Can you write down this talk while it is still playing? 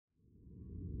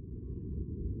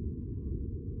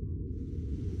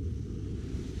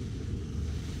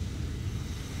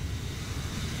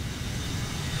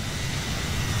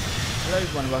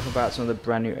everyone, and welcome back to another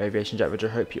brand new AviationJack video.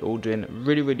 I hope you're all doing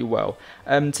really well.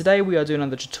 Today we are doing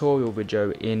another tutorial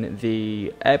video in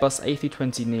the Airbus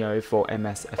A320neo for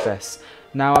MSFS.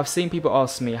 Now I've seen people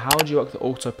ask me, how do you work the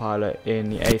autopilot in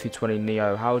the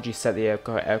A320neo? How would you set the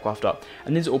aircraft up?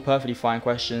 And these are all perfectly fine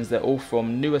questions. They're all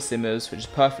from newer simmers, which is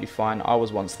perfectly fine. I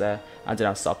was once there and didn't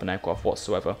have to set up an aircraft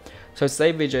whatsoever. So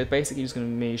today's video is basically just going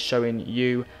to be me showing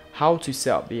you how to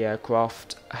set up the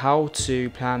aircraft, how to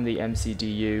plan the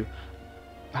MCDU,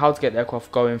 how to get the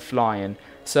aircraft going, flying.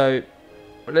 So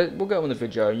we'll get on the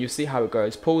video and you'll see how it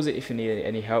goes. Pause it if you need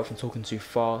any help from talking too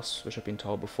fast, which I've been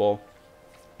told before.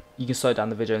 You can slow down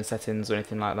the video in settings or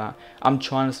anything like that. I'm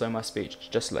trying to slow my speech,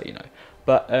 just to let you know.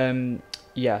 But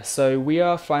yeah, so we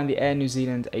are flying the Air New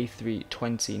Zealand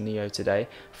A320neo today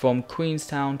from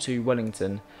Queenstown to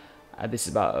Wellington. This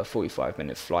is about a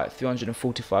 45-minute flight,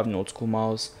 345 nautical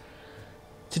miles.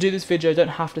 To do this video, you don't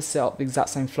have to set up the exact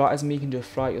same flight as me. You can do a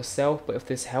flight yourself, but if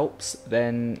this helps,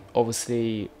 then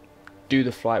obviously do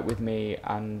the flight with me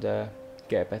and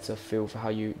get a better feel for how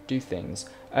you do things.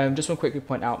 Just want to quickly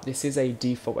point out, this is a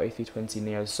default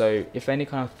A320neo, so if any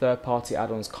kind of third-party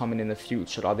add-ons come in the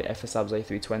future, like the FSAB's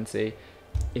A320,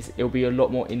 it'll be a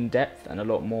lot more in-depth and a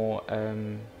lot more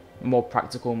more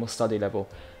practical, more study level.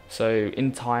 So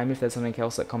in time, if there's something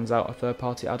else that comes out, a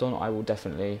third-party add-on, I will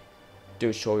definitely do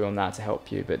a tutorial on that to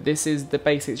help you. But this is the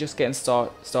basics, just getting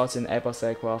started in Airbus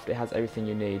aircraft. It has everything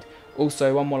you need.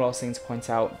 Also, one more last thing to point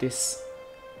out, this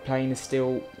plane is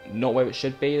still not where it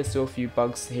should be. There's still a few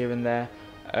bugs here and there,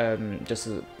 just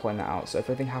to point that out. So if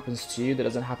anything happens to you that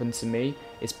doesn't happen to me,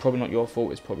 it's probably not your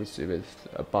fault, it's probably to do with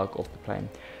a bug of the plane.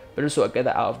 But just sort of get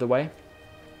that out of the way.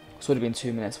 It's already been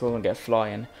 2 minutes, we're going to get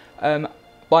flying.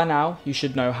 By now, you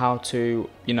should know how to,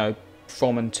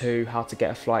 from and to, how to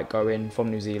get a flight going from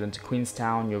New Zealand to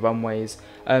Queenstown, your runways.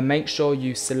 Make sure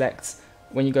you select,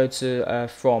 when you go to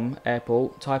from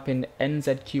airport, type in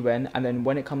NZQN, and then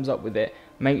when it comes up with it,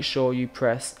 make sure you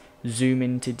press zoom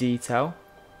into detail,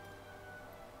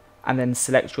 and then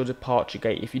select your departure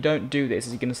gate. If you don't do this,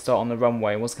 you're going to start on the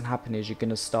runway, and what's going to happen is you're going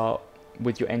to start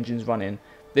with your engines running.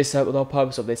 The whole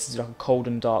purpose of this is like a cold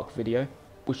and dark video,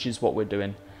 which is what we're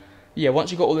doing. Yeah,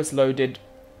 once you've got all this loaded,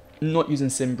 not using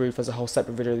SimBrief as a whole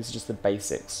separate video, this is just the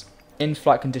basics. In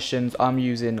flight conditions, I'm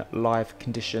using live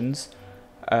conditions,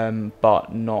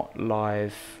 but not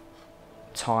live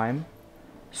time.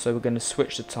 So we're going to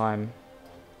switch the time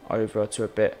over to a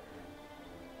bit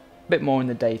more in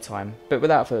the daytime. But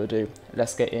without further ado,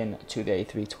 let's get into the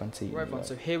A320. Right, everyone,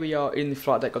 so here we are in the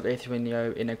flight deck of the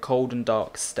A320neo in a cold and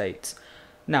dark state.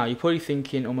 Now, you're probably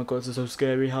thinking, oh my god, this is so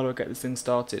scary, how do I get this thing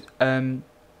started?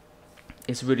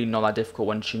 It's really not that difficult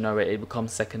once you know it. It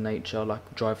becomes second nature,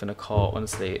 like driving a car.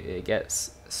 Honestly, it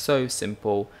gets so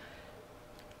simple.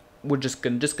 We're just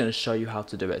gonna show you how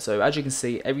to do it. So as you can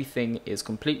see, everything is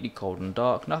completely cold and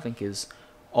dark. Nothing is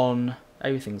on.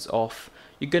 Everything's off.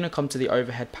 You're gonna come to the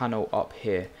overhead panel up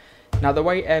here. Now, the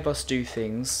way Airbus do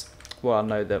things, well, I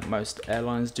know that most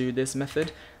airlines do this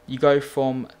method. You go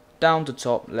from down to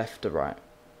top, left to right.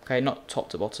 Okay, not top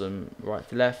to bottom, right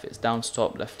to left. It's down to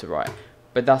top, left to right.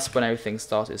 But that's when everything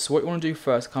started. So what you want to do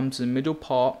first, come to the middle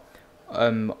part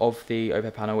of the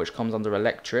overhead panel, which comes under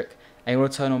electric, and you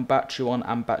want to turn on battery 1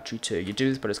 and battery 2. You do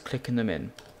this by just clicking them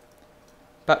in.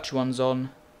 Battery 1's on,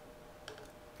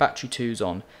 battery 2's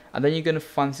on, and then you're going to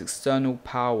find this external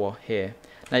power here.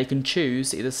 Now you can choose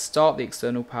to either start the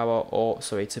external power, or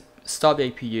to start the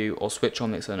APU or switch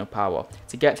on the external power.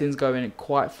 To get things going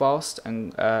quite fast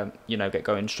and get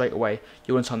going straight away,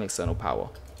 you want to turn on the external power.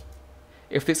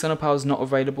 If the external power is not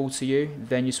available to you,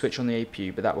 then you switch on the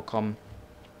APU, but that will come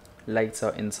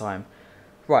later in time.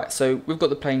 Right, so we've got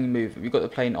the plane moving, we've got the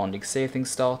plane on. You can see everything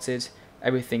started.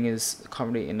 Everything is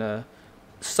currently in a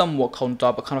somewhat cold and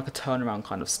dark, but kind of like a turnaround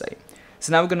kind of state.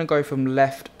 So now we're going to go from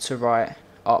left to right,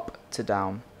 up to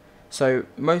down. So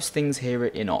most things here are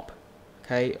in op.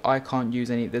 Okay, I can't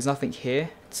use any. There's nothing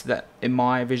here so that, in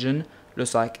my vision,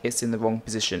 looks like it's in the wrong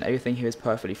position. Everything here is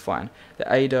perfectly fine. The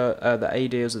ADIRs or the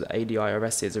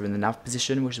ADIRSs are in the nav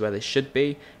position, which is where they should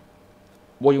be.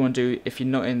 What you want to do, if you're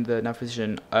not in the nav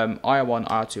position, IR1,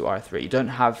 IR2, IR3, you don't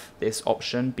have this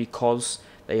option because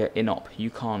they are in op. You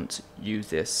can't use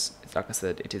this. Like I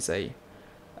said, it is a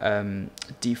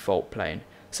default plane.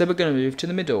 So we're going to move to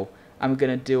the middle, and we're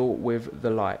going to deal with the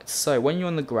lights. So when you're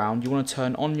on the ground, you want to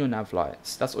turn on your nav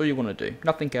lights. That's all you want to do.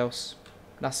 Nothing else.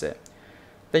 That's it.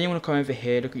 Then you want to come over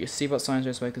here, look at your seatbelt signs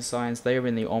and smoker signs. They are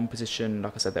in the on position.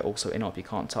 Like I said, they're also in op, you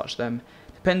can't touch them.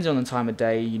 Depending on the time of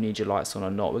day, you need your lights on or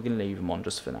not. We're going to leave them on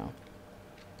just for now.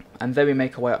 and then we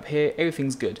make our way up here.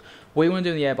 Everything's good. What you want to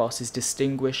do in the Airbus is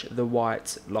distinguish the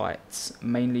white lights,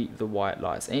 mainly the white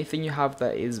lights. Anything you have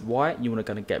that is white, you want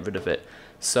to get rid of it.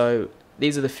 So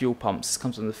these are the fuel pumps. This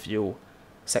comes from the fuel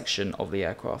section of the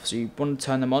aircraft. So you want to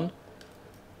turn them on,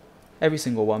 every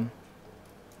single one.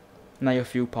 Now your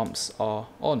fuel pumps are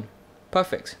on.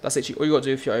 Perfect. That's literally all you got to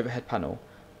do with your overhead panel.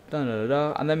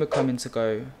 And then we're coming to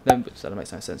go, so that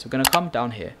makes no sense. We're going to come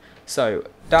down here. So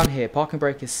down here, parking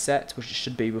brake is set, which it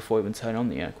should be before we even turn on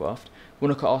the aircraft. We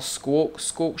want to look at our squawk.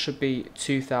 Squawk should be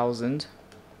 2000.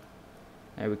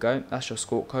 There we go. That's your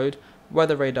squawk code.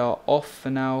 Weather radar off for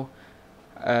now.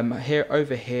 Over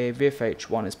here,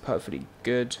 VFH1 is perfectly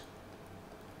good.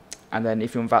 And then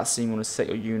if you're on vaccine, you want to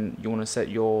set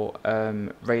your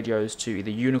radios to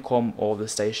either Unicom or the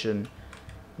station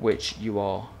which you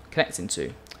are connecting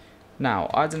to. Now,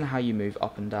 I don't know how you move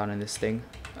up and down in this thing.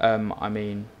 I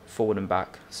mean, forward and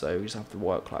back. So you just have to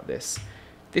work like this.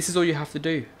 This is all you have to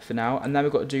do for now. And then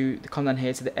we've got to come down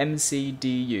here to the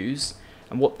MCDUs.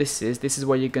 And what this is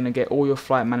where you're going to get all your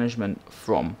flight management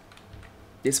from.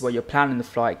 This is where you're planning the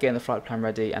flight, getting the flight plan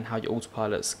ready, and how your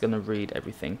autopilot's going to read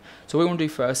everything. So what we want to do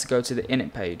first is go to the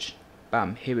init page.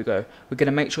 Bam, here we go. We're going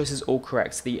to make sure this is all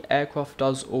correct. The aircraft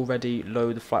does already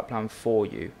load the flight plan for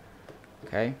you.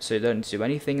 Okay, so you don't need to do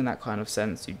anything in that kind of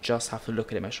sense. You just have to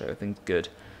look at it, make sure everything's good.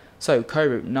 So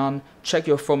co-route none. Check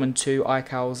your from and to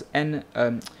ICAOs,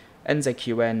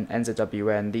 NZQN,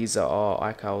 NZWN. These are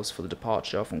our ICAOs for the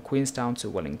departure from Queenstown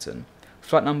to Wellington.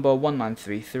 Flight number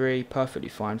 1933, perfectly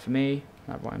fine for me.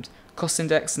 That rhymes. Cost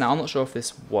index. Now I'm not sure if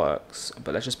this works,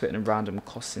 but let's just put in a random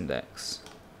cost index.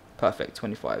 Perfect,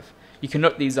 25. You can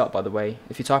look these up, by the way.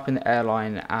 If you type in the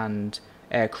airline and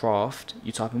aircraft,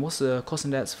 you type in what's the cost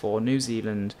index for New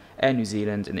Zealand, Air New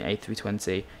Zealand in the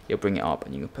A320, you'll bring it up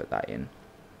and you can put that in.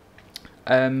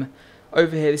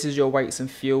 Over here, this is your weights and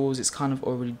fuels. It's kind of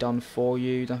already done for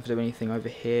you. You don't have to do anything over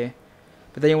here.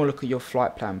 But then you want to look at your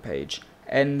flight plan page.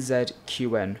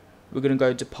 NZQN. We're going to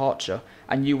go departure,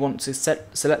 and you want to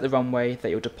select the runway that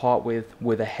you'll depart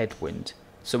with a headwind.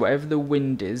 So whatever the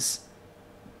wind is,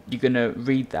 you're going to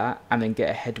read that and then get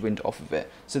a headwind off of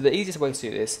it. So the easiest way to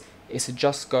do this is to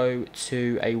just go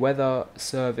to a weather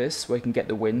service where you can get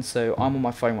the wind. So I'm on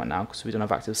my phone right now because we don't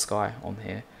have active sky on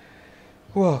here.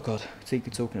 Oh god, so you're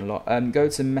talking a lot. Go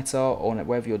to Meta or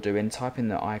whatever you're doing, type in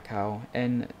the ICAO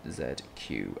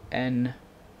NZQN.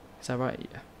 Is that right?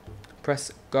 Yeah.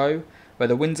 Press go. Where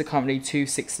the winds are currently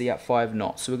 260 at 5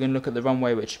 knots. So we're going to look at the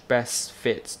runway which best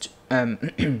fits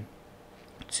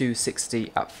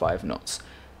 260 at 5 knots.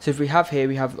 So if we have here,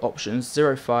 we have options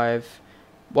 05,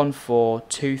 14,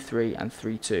 23 and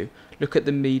 32. Look at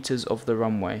the meters of the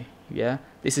runway. Yeah,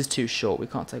 this is too short. We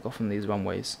can't take off on these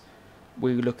runways.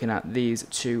 We're looking at these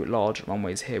two large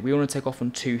runways here. We want to take off on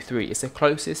 23. It's the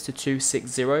closest to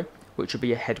 260, which would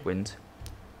be a headwind.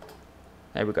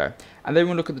 There we go. And then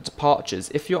we'll look at the departures.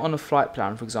 If you're on a flight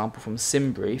plan, for example, from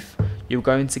SimBrief, you're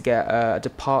going to get a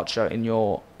departure in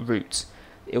your route.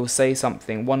 It will say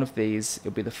something, one of these,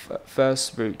 it'll be the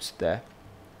first route there.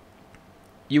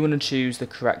 You want to choose the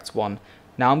correct one.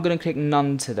 Now I'm going to click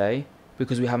none today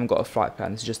because we haven't got a flight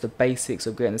plan. This is just the basics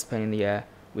of getting this plane in the air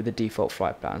with the default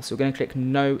flight plan. So we're going to click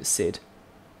no SID.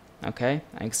 Okay,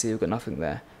 and you can see we've got nothing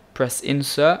there. Press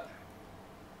insert,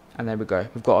 and there we go.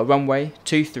 We've got a runway,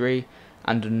 23,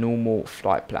 and a normal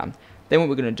flight plan. Then what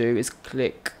we're going to do is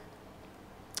click,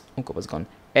 oh god, what's gone?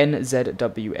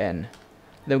 NZWN.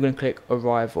 Then we're going to click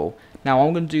arrival. Now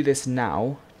I'm going to do this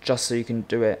now, just so you can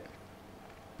do it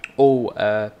all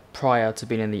prior to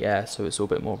being in the air, so it's all a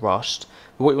bit more rushed.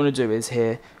 But what you want to do is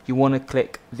here, you want to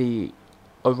click the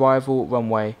arrival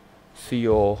runway for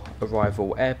your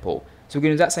arrival airport. So we're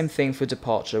going to do that same thing for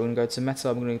departure. We're going to go to Meta,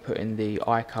 I'm going to put in the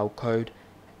ICAO code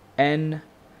NZWN,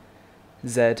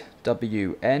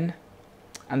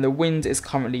 and the wind is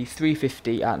currently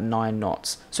 350 at 9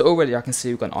 knots. So already I can see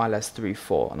we've got an ILS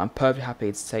 34, and I'm perfectly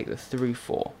happy to take the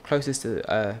 34, closest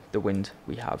to the wind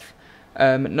we have.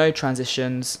 No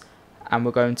transitions, and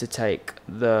we're going to take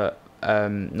the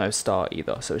no start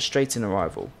either, so it's straight in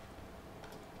arrival.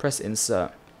 Press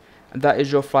insert, and that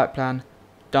is your flight plan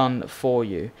done for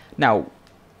you. Now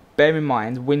bear in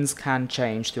mind, winds can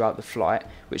change throughout the flight,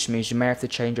 which means you may have to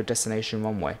change your destination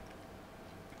runway.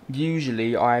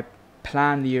 Usually I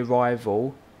plan the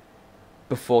arrival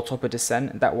before top of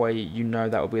descent, that way you know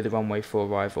that will be the runway for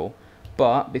arrival.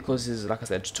 But because this is, like I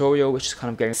said, a tutorial which is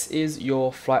kind of going, this is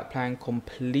your flight plan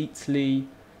completely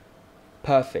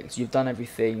perfect. You've done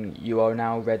everything, you are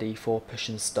now ready for push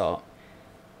and start.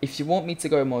 if you want me to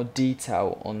go in more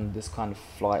detail on this kind of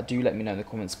flight, do let me know in the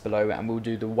comments below, and we'll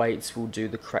do the weights, we'll do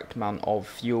the correct amount of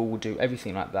fuel, we'll do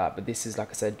everything like that. But this is, like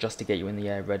I said, just to get you in the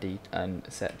air ready and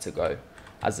set to go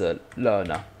as a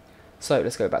learner. So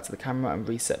let's go back to the camera and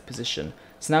reset position.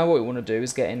 So now what we want to do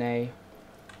is get in a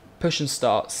push and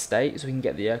start state so we can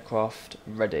get the aircraft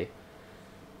ready.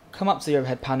 Come up to the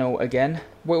overhead panel again.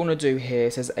 What we want to do here,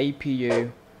 it says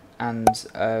APU and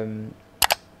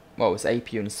well, it's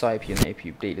APU and SIPU and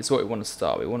APU bleed. It's what we want to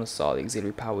start. We want to start the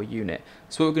auxiliary power unit.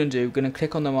 So what we're going to do, we're going to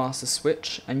click on the master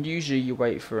switch, and usually you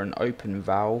wait for an open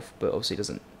valve, but obviously it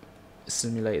doesn't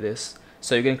simulate this.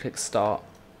 So you're going to click start,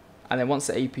 and then once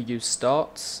the APU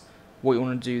starts, what you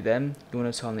want to do then, you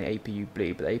want to turn the APU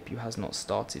bleed, but the APU has not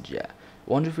started yet.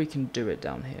 I wonder if we can do it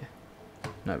down here.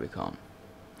 No, we can't.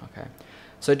 Okay.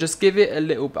 So just give it a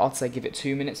little, I'd say give it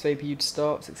 2 minutes for APU to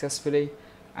start successfully,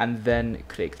 and then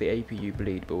click the APU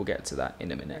bleed, but we'll get to that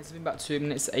in a minute. It's been about 2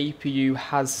 minutes, APU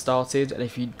has started, and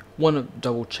if you want to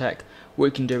double check, what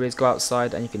you can do is go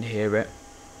outside and you can hear it.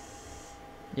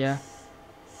 Yeah?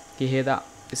 Can you hear that?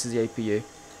 This is the APU.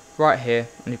 Right here,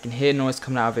 and you can hear noise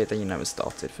coming out of it, then you know it's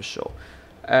started for sure.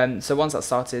 So once that's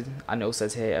started, and it all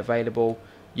says here available,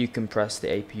 you can press the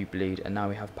APU bleed, and now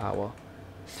we have power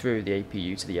through the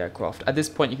APU to the aircraft. At this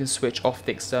point you can switch off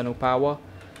the external power,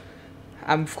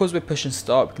 and because we're push and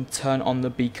start, we can turn on the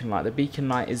beacon light. The beacon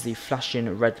light is the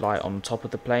flashing red light on top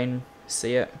of the plane.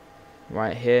 See it?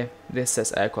 Right here. This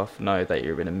says aircraft know that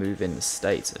you're in a move-in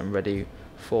state and ready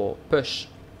for push,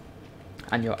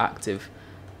 and you're active.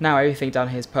 Now everything down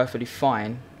here is perfectly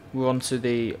fine. We're on to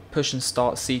the push and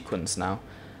start sequence now.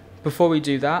 Before we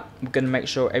do that, we're going to make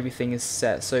sure everything is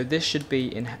set. So this should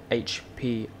be in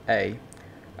HPA.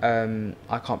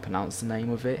 I can't pronounce the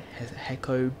name of it.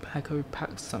 Heco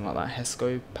something like that.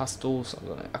 Hesco pastels.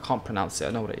 I can't pronounce it. I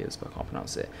know what it is, but I can't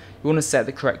pronounce it. You want to set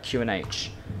the correct QNH,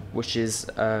 which is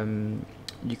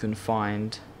you can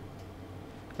find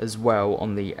as well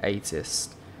on the ATIS.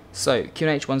 So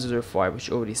QNH 105, which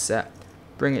you already set.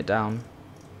 Bring it down.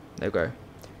 There we go.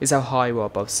 This is how high we are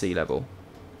above sea level.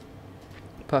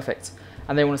 Perfect.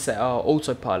 And then we want to set our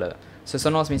autopilot. So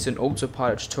someone asked me to do an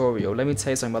autopilot tutorial. Let me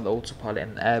tell you something about the autopilot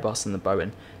in the Airbus and the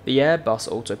Boeing. The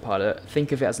Airbus autopilot,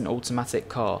 think of it as an automatic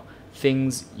car.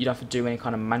 Things, you don't have to do any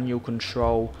kind of manual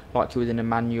control like you would in a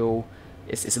manual.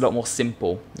 It's a lot more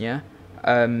simple, yeah?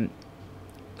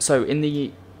 So in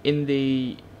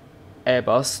the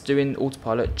Airbus, doing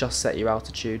autopilot, just set your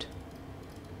altitude.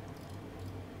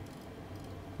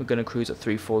 We're going to cruise at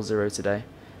 340 today.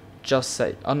 Just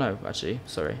set, oh no, actually,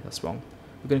 sorry, that's wrong.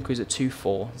 We're going to cruise at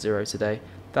 240 today.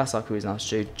 That's our cruising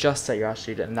altitude. Just set your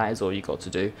altitude, and that is all you got to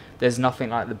do. There's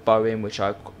nothing like the Boeing, which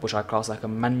I class like a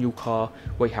manual car,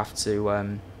 where you have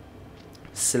to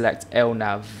select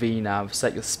LNAV, VNAV,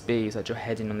 set your speed, set your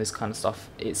heading, and this kind of stuff.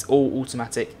 It's all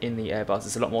automatic in the Airbus.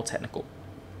 It's a lot more technical.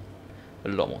 A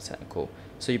lot more technical.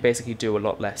 So you basically do a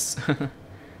lot less.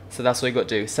 So that's what you got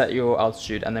to do. Set your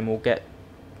altitude, and then we'll get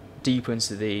deeper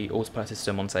into the autopilot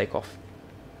system on takeoff.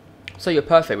 So you're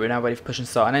perfect. We're now ready for push and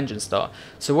start and engine start.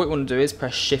 So what you want to do is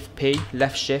press Shift P,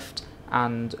 left shift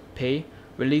and P.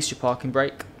 Release your parking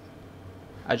brake.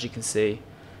 As you can see,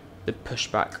 the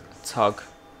pushback tug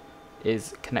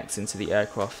is connecting to the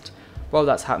aircraft. While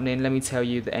that's happening, let me tell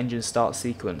you the engine start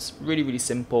sequence. Really, really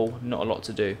simple, not a lot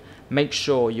to do. Make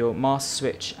sure your master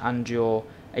switch and your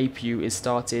APU is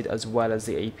started, as well as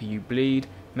the APU bleed.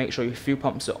 Make sure your fuel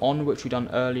pumps are on, which we done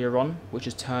earlier on, which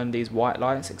is turn these white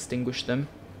lights, extinguish them.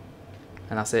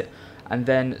 And that's it. And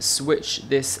then switch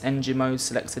this engine mode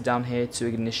selector down here to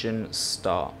ignition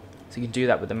start. So you can do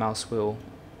that with the mouse wheel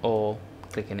or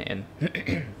clicking it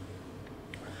in.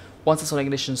 Once it's on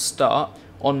ignition start,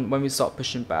 when we start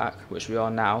pushing back, which we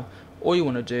are now, all you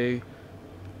want to do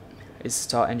is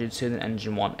start engine 2 then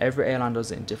engine 1. Every airline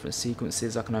does it in different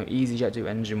sequences. I can know EasyJet do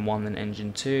engine 1 then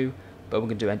engine 2, but we're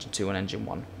going to do engine 2 and engine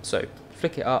 1. So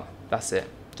flick it up, that's it.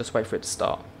 Just wait for it to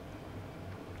start.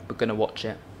 We're going to watch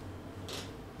it.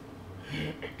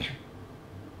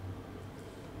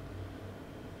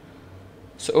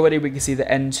 So already we can see the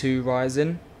N2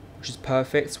 rising, which is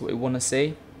perfect, what we want to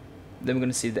see. Then we're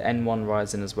going to see the N1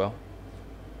 rising as well.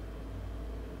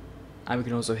 And we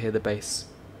can also hear the bass.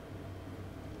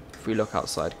 If we look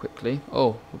outside quickly.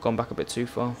 Oh, we've gone back a bit too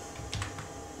far.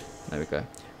 There we go.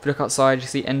 If you look outside, you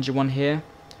see engine 1 here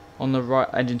on the right,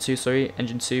 engine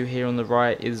 2 here on the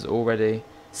right is already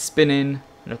spinning.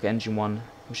 Look at engine 1,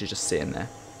 which is just sitting there.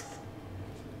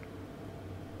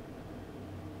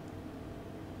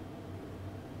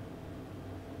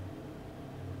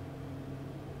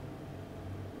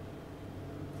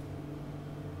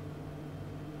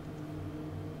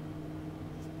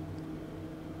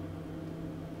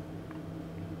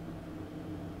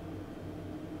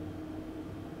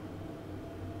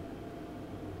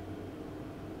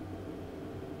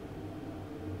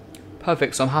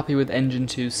 Perfect, so I'm happy with engine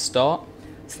 2's start.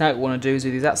 So now what we want to do is do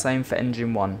the exact same for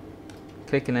engine 1.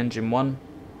 Click on engine 1.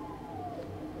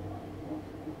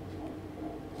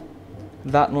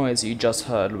 That noise that you just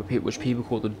heard, which people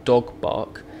call the dog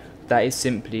bark, that is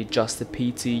simply just the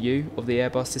PTU of the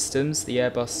Airbus systems. The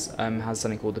Airbus has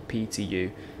something called the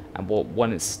PTU, and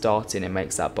when it's starting it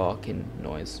makes that barking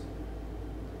noise.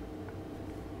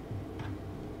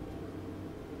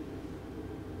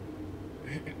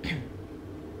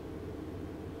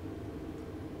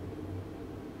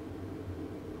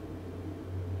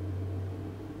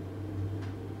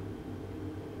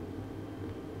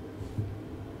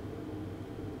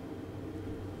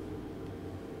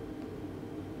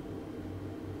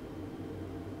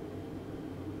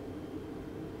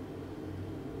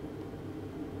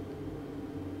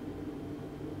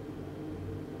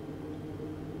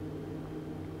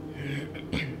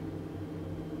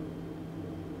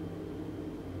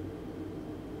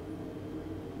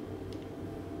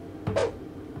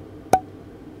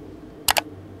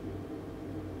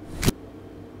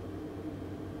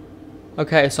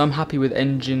 Okay, so I'm happy with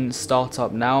engine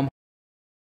startup now. I'm